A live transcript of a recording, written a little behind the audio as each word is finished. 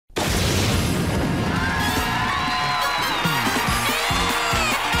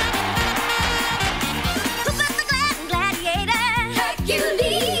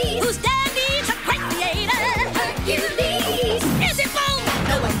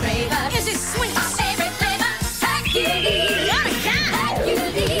sweet. Our favorite flavor, Hercules.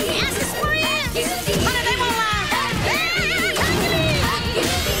 Hercules. Yes, it's friends. Honey, they won't lie. Hercules.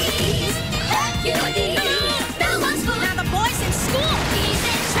 Hercules. No one's fool. Now the boys in school. He's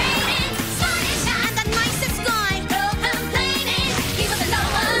in training. Smartest and the nicest guy. No complaining. He's with the no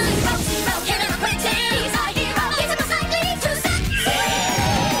one. He'll never pretend. He's our hero. He's the most likely to succeed.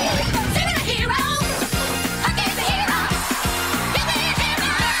 Sing with a hero. Hercules the hero. Give me a hero.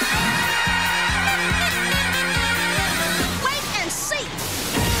 Wait and see.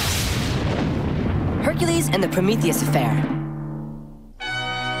 Hercules and the Prometheus affair.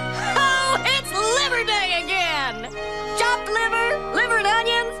 Oh, it's Liver Day again! Chopped liver, liver and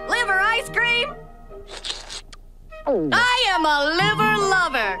onions, liver ice cream. I am a liver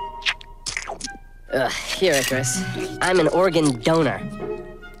lover. Here, Icarus. I'm an organ donor.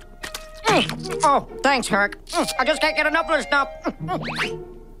 Oh, thanks, Herc. I just can't get enough of this stuff.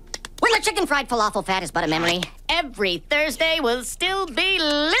 When the chicken fried falafel fat is but a memory, every Thursday will still be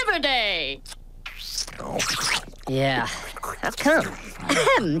Liver Day. Yeah. How come?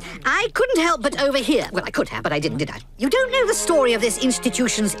 I couldn't help but overhear. Well, I could have, but I didn't, did I? You don't know the story of this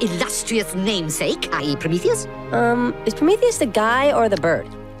institution's illustrious namesake, i.e. Prometheus? Is Prometheus the guy or the bird?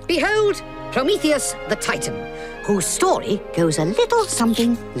 Behold, Prometheus the Titan, whose story goes a little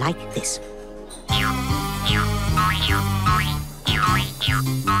something like this.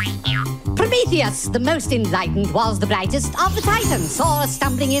 Prometheus, the most enlightened, was the brightest of the Titans. Saw us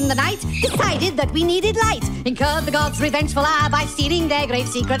stumbling in the night, decided that we needed light. Incurred the gods' revengeful ire by stealing their great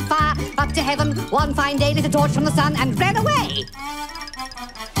secret fire. Up to heaven, one fine day lit a torch from the sun and ran away.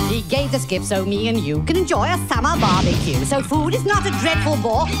 He gave us gifts so me and you can enjoy a summer barbecue. So food is not a dreadful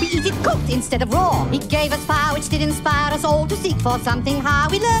bore, we eat it cooked instead of raw. He gave us fire which did inspire us all to seek for something high.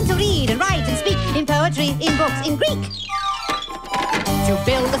 We learned to read and write and speak in poetry, in books, in Greek. To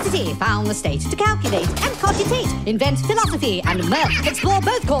build a city, found the state, to calculate and cogitate, invent philosophy and mirth, explore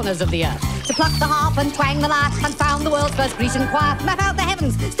both corners of the earth, to pluck the harp and twang the lyre, and found the world's first Grecian choir, map out the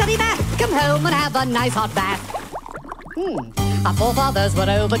heavens, study math, come home and have a nice hot bath. Our forefathers were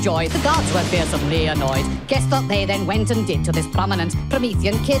overjoyed, the gods were fearsomely annoyed. Guess what they then went and did to this prominent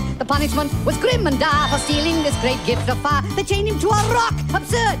Promethean kid? The punishment was grim and dire for stealing this great gift of fire. They chained him to a rock,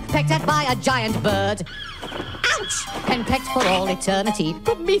 absurd, pecked at by a giant bird. Ouch! And pecked for all eternity,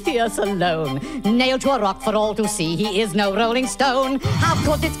 Prometheus alone. Nailed to a rock for all to see, he is no rolling stone. How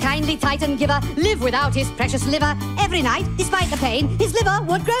could this kindly Titan giver live without his precious liver? Every night, despite the pain, his liver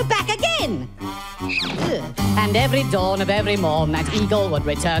would grow back again. And every dawn of every morn, that eagle would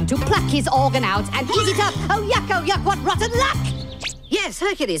return to pluck his organ out and eat it up. Oh yuck, what rotten luck! Yes,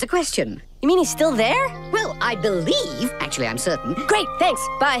 Hercules, a question. You mean he's still there? Well, I believe, actually I'm certain. Great, thanks.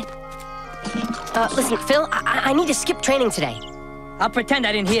 Bye. Listen, Phil, I need to skip training today. I'll pretend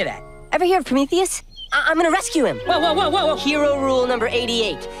I didn't hear that. Ever hear of Prometheus? I'm gonna rescue him. Whoa. Hero rule number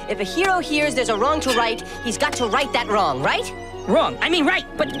 88. If a hero hears there's a wrong to right, he's got to right that wrong, right? Wrong. I mean right,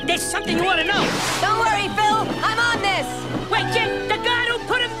 but there's something you want to know. Don't worry, Phil. I'm on this. Wait, Jim, the god who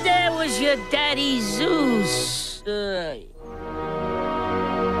put him there was your daddy Zeus.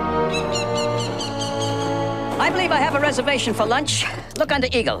 I believe I have a reservation for lunch. Look under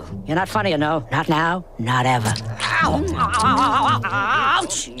Eagle. You're not funny, you know. Not now, not ever. Ow!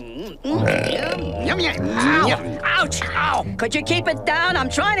 Ouch! Ouch! Ow! Could you keep it down? I'm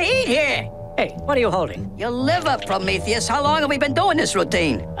trying to eat here. Hey, what are you holding? Your liver, Prometheus. How long have we been doing this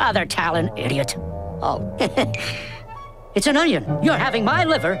routine? Other talent, idiot. Oh. It's an onion. You're having my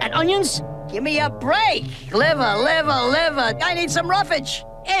liver and onions? Give me a break. Liver. I need some roughage.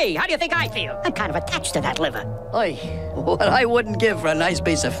 Hey, how do you think I feel? I'm kind of attached to that liver. Oy, what I wouldn't give for a nice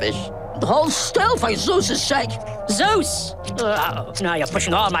piece of fish. Hold still for Zeus's sake. Zeus! Now you're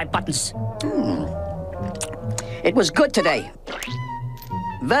pushing all my buttons. It was good today.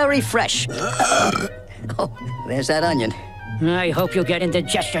 Very fresh. Oh, there's that onion. I hope you get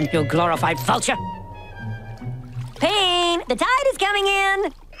indigestion, you glorified vulture. Pain, the tide is coming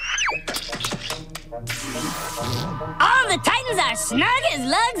in. All the Titans are snug as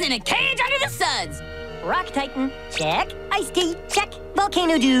lugs in a cage under the suds. Rock Titan, check. Ice Tea, check.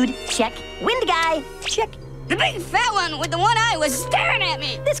 Volcano Dude, check. Wind Guy, check. The big fat one with the one eye was staring at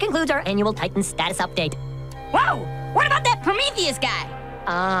me. This concludes our annual Titan status update. Whoa, what about that Prometheus guy?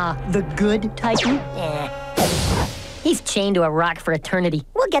 The good Titan? He's chained to a rock for eternity.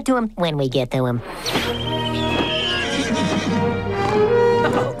 We'll get to him when we get to him.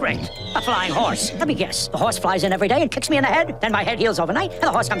 Oh, great. A flying horse. Let me guess. The horse flies in every day and kicks me in the head. Then my head heals overnight, and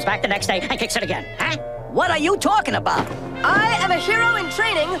the horse comes back the next day and kicks it again. Huh? What are you talking about? I am a hero in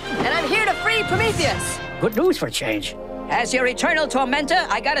training, and I'm here to free Prometheus. Good news for a change. As your eternal tormentor,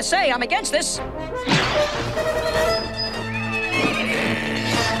 I gotta say, I'm against this.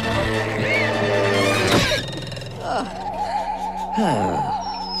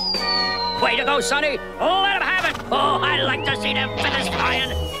 Way to go, Sonny. Let him have it. Oh, I like to see them feathers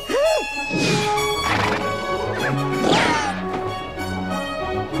flying.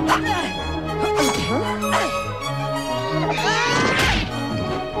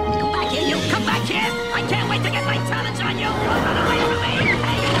 Come back here, you. Come back here. I can't wait to get my talents on you. Run away from me.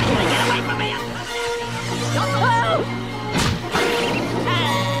 Hey, get away from me.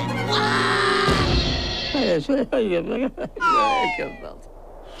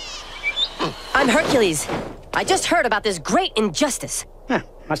 I'm Hercules. I just heard about this great injustice.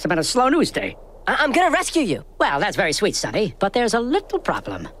 Must have been a slow news day. I'm gonna rescue you. Well, that's very sweet, Sonny, but there's a little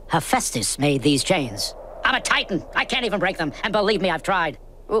problem. Hephaestus made these chains. I'm a Titan. I can't even break them, and believe me, I've tried.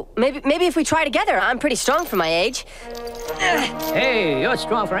 Well, maybe if we try together. I'm pretty strong for my age. Hey, you're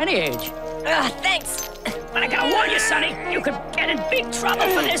strong for any age. Thanks. But I gotta warn you, Sonny, you could get in big trouble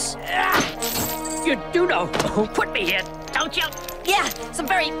for this. You do know who put me here, don't you? Yeah, some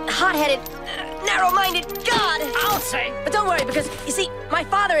very hot-headed, narrow-minded god. I'll say. But don't worry, because, you see, my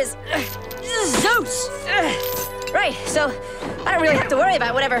father is Zeus. Right, so I don't really have to worry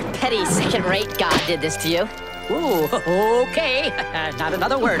about whatever petty second-rate god did this to you. Ooh, okay. Not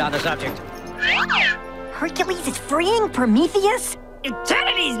another word on the subject. Hercules is freeing Prometheus?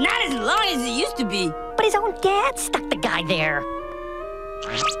 Eternity's not as long as it used to be. But his own dad stuck the guy there.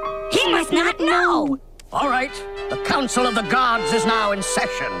 He must not know. All right, the Council of the Gods is now in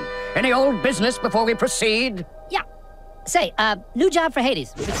session. Any old business before we proceed? Yeah. Say, new job for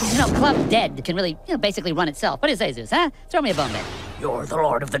Hades. Because, Club Dead can really, basically run itself. What do you say, Zeus, huh? Throw me a bone, man. You're the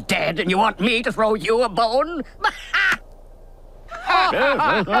Lord of the Dead, and you want me to throw you a bone?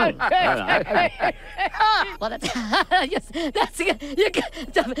 Well, that's, yes,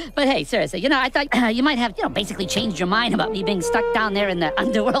 but hey, seriously, I thought you might have, basically changed your mind about me being stuck down there in the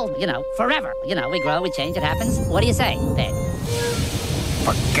underworld, forever. We grow, we change, it happens. What do you say, Ben?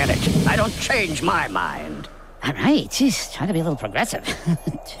 Forget it. I don't change my mind. All right, jeez, trying to be a little progressive.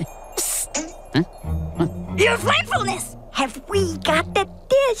 Huh? Your frightfulness! Have we got the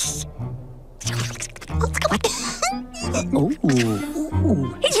dish?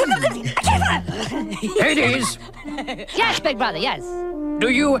 Hades, Yes, big brother, yes. do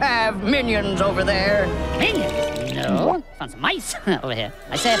you have minions over there? Minions? No. Found some mice over here.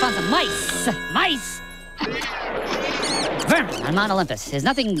 I say I found some mice. Mice! Vermin on Mount Olympus. There's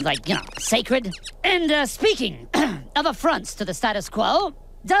nothing like, sacred. And speaking of affronts to the status quo,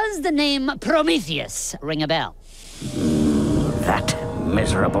 does the name Prometheus ring a bell? That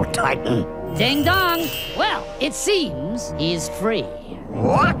miserable Titan. Ding dong. Well, it seems he's free.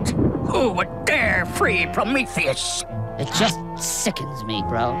 What? Who would dare free Prometheus? It just sickens me,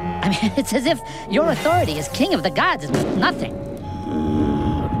 bro. I mean, it's as if your authority as king of the gods is nothing.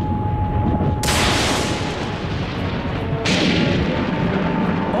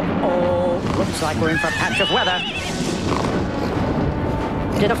 Uh-oh. Looks like we're in for a patch of weather.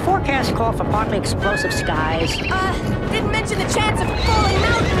 Did a forecast call for partly explosive skies? Didn't mention the chance of falling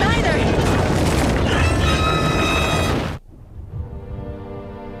mountain either.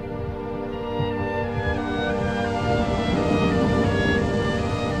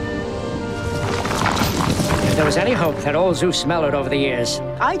 If there was any hope that old Zeus mellowed over the years,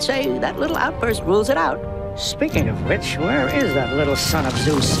 I'd say that little outburst rules it out. Speaking of which, where is that little son of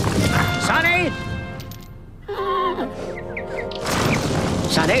Zeus? Sonny!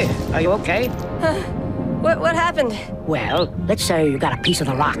 Sonny, are you okay? What happened? Well, let's say you got a piece of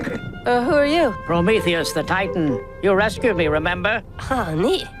the rock. Who are you? Prometheus the Titan. You rescued me, remember? Oh,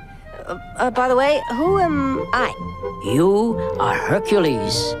 neat. By the way, who am I? You are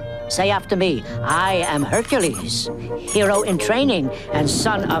Hercules. Say after me, I am Hercules, hero in training and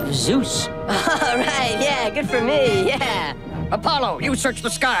son of Zeus. All right, yeah, good for me, yeah. Apollo, you search the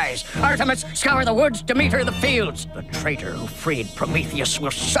skies. Artemis, scour the woods. Demeter, the fields. The traitor who freed Prometheus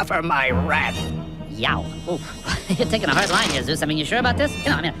will suffer my wrath. Yow. Ooh. You're taking a hard line here, Zeus. I mean, you sure about this?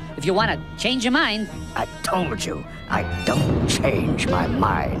 If you want to change your mind. I told you, I don't change my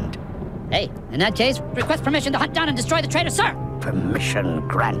mind. Hey, in that case, request permission to hunt down and destroy the traitor, sir. Permission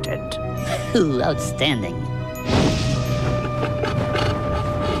granted. Ooh, outstanding.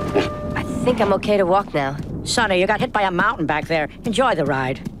 I think I'm okay to walk now. Sonny, you got hit by a mountain back there. Enjoy the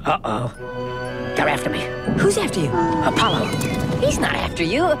ride. Uh-oh. They're after me. Who's after you? Apollo. He's not after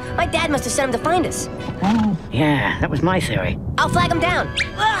you. My dad must have sent him to find us. Yeah, that was my theory. I'll flag him down.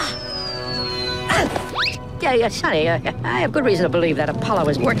 Yeah, Sonny, I have good reason to believe that Apollo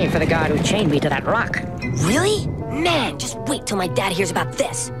is working for the god who chained me to that rock. Really? Man, just wait till my dad hears about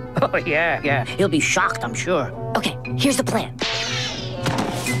this. Oh, yeah. He'll be shocked, I'm sure. Okay, here's the plan.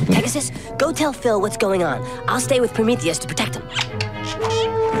 Pegasus, go tell Phil what's going on. I'll stay with Prometheus to protect him.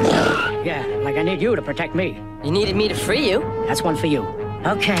 Yeah, like I need you to protect me. You needed me to free you? That's one for you.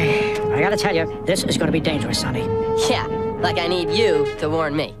 Okay, I gotta tell you, this is gonna be dangerous, Sonny. Yeah, like I need you to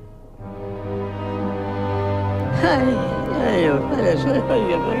warn me.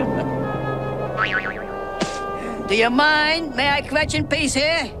 Do you mind? May I kvetch in peace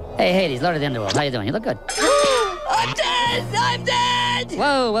here? Hey, Hades, Lord of the Underworld. How you doing? You look good. I'm dead! I'm dead!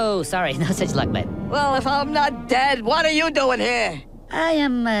 Whoa, sorry. No such luck, babe. Well, if I'm not dead, what are you doing here? I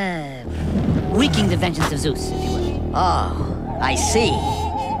am, wreaking the vengeance of Zeus, if you will. Oh, I see.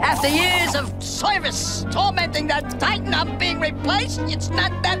 After years of service tormenting that Titan, I'm being replaced? It's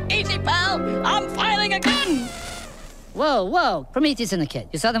not that easy, pal. I'm filing again. Whoa. Prometheus and the kid.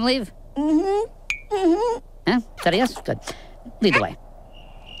 You saw them leave? Huh? Said yes? Good. Lead the way.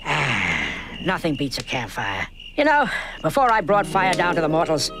 Nothing beats a campfire. You know, before I brought fire down to the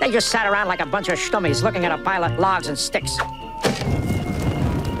mortals, they just sat around like a bunch of stummies looking at a pile of logs and sticks.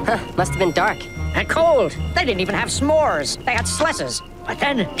 Huh, must have been dark. And cold. They didn't even have s'mores. They had slessers. But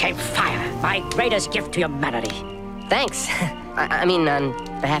then came fire, my greatest gift to humanity. Thanks. I mean, on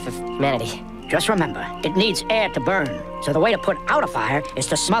behalf of humanity. Just remember, it needs air to burn. So the way to put out a fire is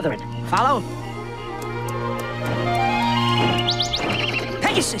to smother it. Follow?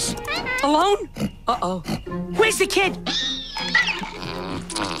 Pegasus! Alone? Uh-oh. Where's the kid?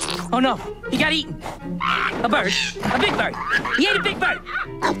 Oh, no. He got eaten. A bird. A big bird. He ate a big bird.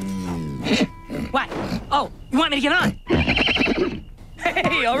 What? Oh, you want me to get on?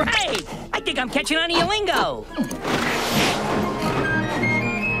 Hey, all right. I think I'm catching on to your lingo.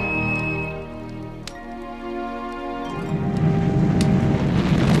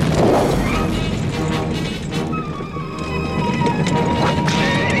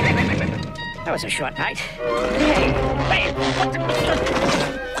 That was a short night. Hey,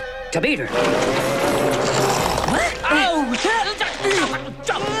 to beat her. What? Oh!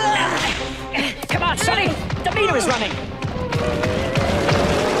 Come on, Sonny. The meter is running.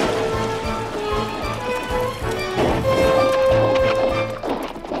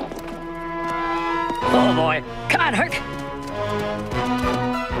 Oh, boy. Come on, Herc.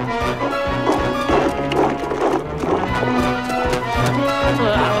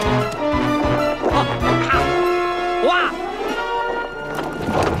 Wow!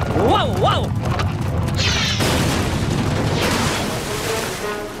 Whoa!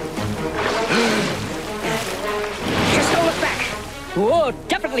 Just don't look back. Whoa,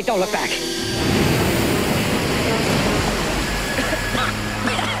 definitely don't look back.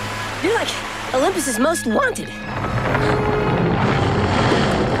 You're like Olympus's most wanted.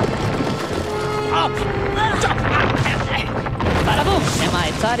 Bada boom. Am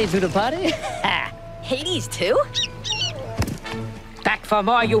I tardy to the party? Hades, too? Back for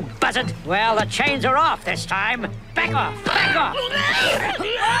more, you buzzard. Well, the chains are off this time. Back off! Back off!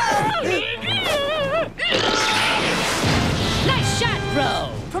 Nice shot, bro.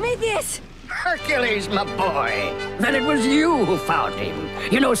 Prometheus! Hercules, my boy. Then it was you who found him.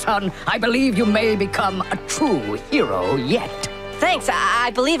 You know, son, I believe you may become a true hero yet. Thanks,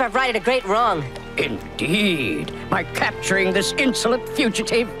 I believe I've righted a great wrong. Indeed. By capturing this insolent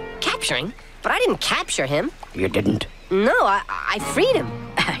fugitive. Capturing? But I didn't capture him. You didn't? No, I freed him.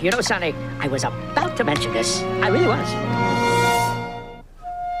 You know, Sonny, I was about to mention this. I really was.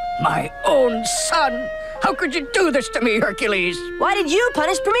 My own son! How could you do this to me, Hercules? Why did you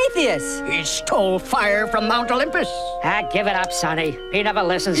punish Prometheus? He stole fire from Mount Olympus. Give it up, Sonny. He never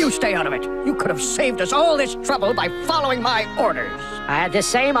listens. You stay out of it. You could have saved us all this trouble by following my orders. I had the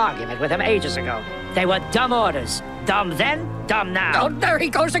same argument with him ages ago. They were dumb orders. Dumb then, dumb now. Oh, there he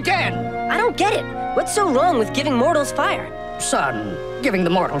goes again. I don't get it. What's so wrong with giving mortals fire? Son, giving the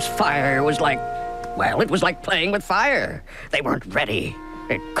mortals fire was like, well, it was like playing with fire. They weren't ready.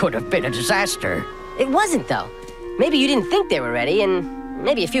 It could have been a disaster. It wasn't, though. Maybe you didn't think they were ready, and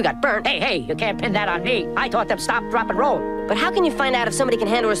maybe a few got burnt. Hey, you can't pin that on me. I taught them stop, drop, and roll. But how can you find out if somebody can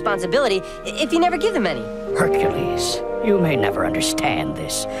handle responsibility if you never give them any? Hercules, you may never understand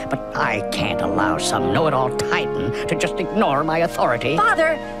this, but I can't allow some know-it-all Titan to just ignore my authority.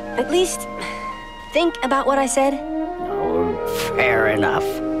 Father, at least think about what I said. Oh, fair enough.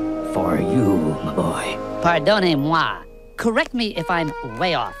 For you, my boy. Pardonnez-moi. Correct me if I'm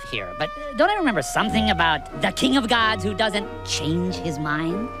way off here, but don't I remember something about the king of gods who doesn't change his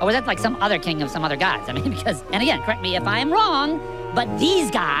mind? Or was that like some other king of some other gods? I mean, because, and again, correct me if I'm wrong, but these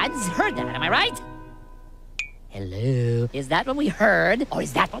gods heard that, am I right? Hello? Is that what we heard? Or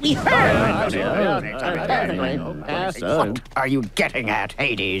is that what we heard? What are you getting at,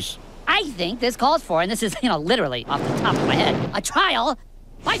 Hades? I think this calls for, and this is, literally off the top of my head, a trial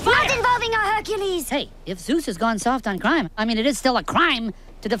by fire! Not involving our Hercules! Hey, if Zeus has gone soft on crime, it is still a crime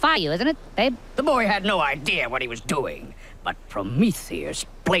to defy you, isn't it, babe? The boy had no idea what he was doing, but Prometheus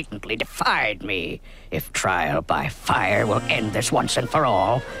blatantly defied me. If trial by fire will end this once and for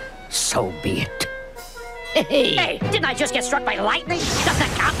all, so be it. Hey, didn't I just get struck by lightning? Doesn't that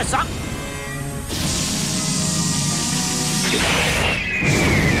count for something?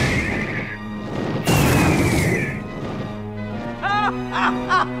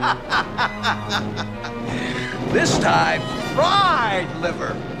 This time, fried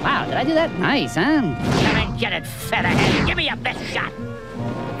liver. Wow, did I do that? Nice, huh? Come and get it, featherhead. Give me your best shot.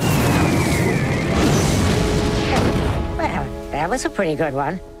 Well, that was a pretty good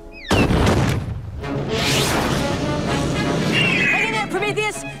one. Hang in there,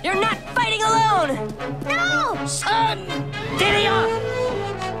 Prometheus! You're not fighting alone! No! Son! Diddy off!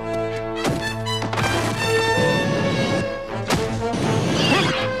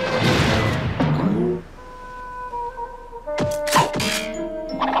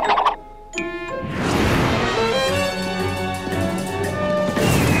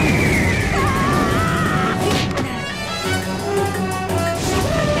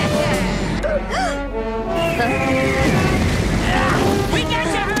 We got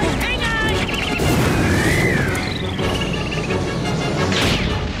you, Herc! Hang on!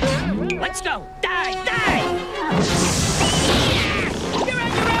 Let's go! Die! Die! You're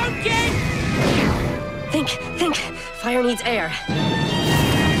on your own, kid! Think. Fire needs air.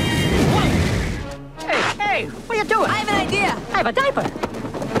 Hey, what are you doing? I have an idea! I have a diaper.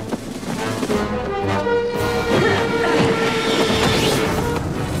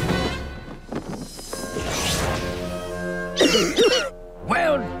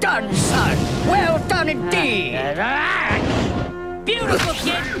 Well done, son. Well done indeed. Beautiful,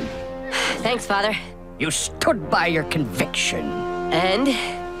 kid! Thanks, Father. You stood by your conviction. And?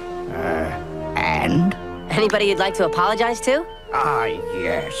 And? Anybody you'd like to apologize to? Ah,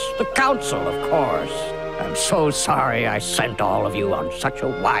 yes. The council, of course. I'm so sorry I sent all of you on such a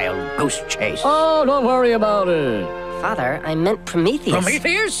wild goose chase. Oh, don't worry about it. Father, I meant Prometheus.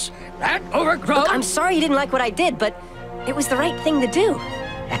 Prometheus? That overgrown? Look, I'm sorry you didn't like what I did, but it was the right thing to do.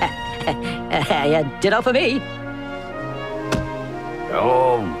 Yeah, ditto for me.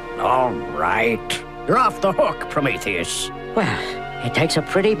 Oh, all right. You're off the hook, Prometheus. Well, it takes a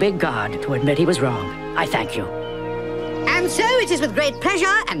pretty big god to admit he was wrong. I thank you. And so it is with great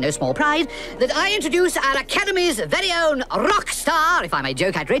pleasure and no small pride that I introduce our Academy's very own rock star, if I may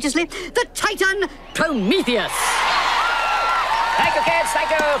joke outrageously, the Titan Prometheus. Thank you, kids.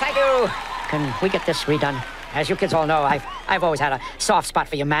 Thank you. Can we get this redone? As you kids all know, I've always had a soft spot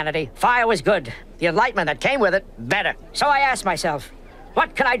for humanity. Fire was good. The enlightenment that came with it, better. So I asked myself,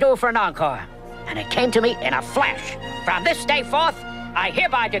 what can I do for an encore? And it came to me in a flash. From this day forth, I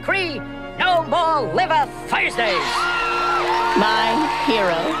hereby decree no more Liver Thursdays. My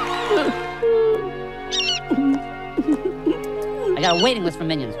hero. I got a waiting list for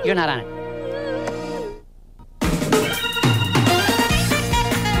minions. You're not on it.